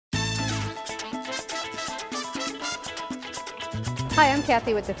Hi, I'm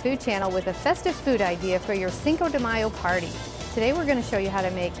Kathy with the Food Channel with a festive food idea for your Cinco de Mayo party. Today we're going to show you how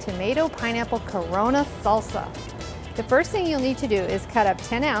to make tomato pineapple Corona salsa. The first thing you'll need to do is cut up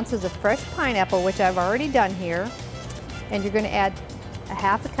 10 ounces of fresh pineapple, which I've already done here, and you're going to add a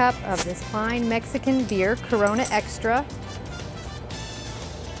half a cup of this fine Mexican beer, Corona Extra,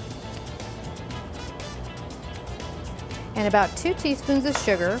 and about 2 teaspoons of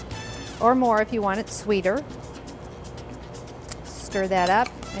sugar, or more if you want it sweeter. Stir that up,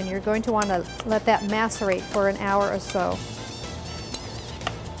 and you're going to want to let that macerate for an hour or so.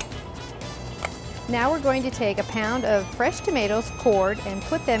 Now we're going to take a pound of fresh tomatoes cored and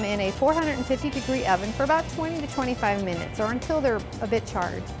put them in a 450-degree oven for about 20 to 25 minutes, or until they're a bit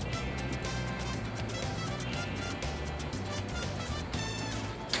charred.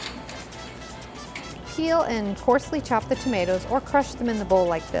 Peel and coarsely chop the tomatoes or crush them in the bowl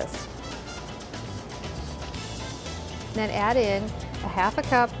like this. Then add in a half a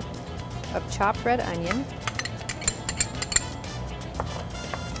cup of chopped red onion,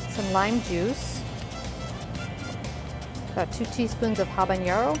 some lime juice, about 2 teaspoons of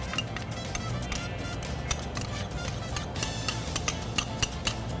habañero,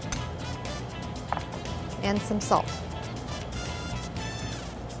 and some salt.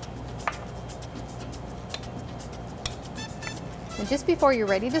 And just before you're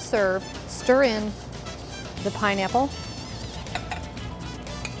ready to serve, stir in the pineapple,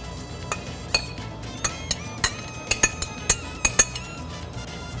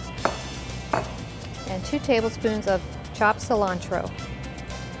 and 2 tablespoons of chopped cilantro,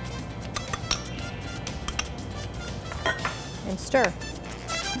 and stir.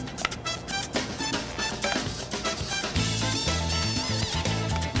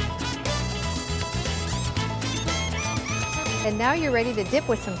 And now you're ready to dip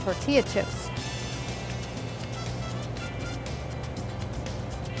with some tortilla chips.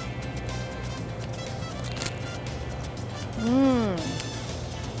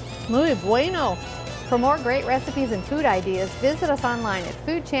 Muy bueno! For more great recipes and food ideas, visit us online at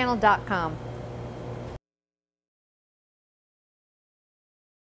foodchannel.com.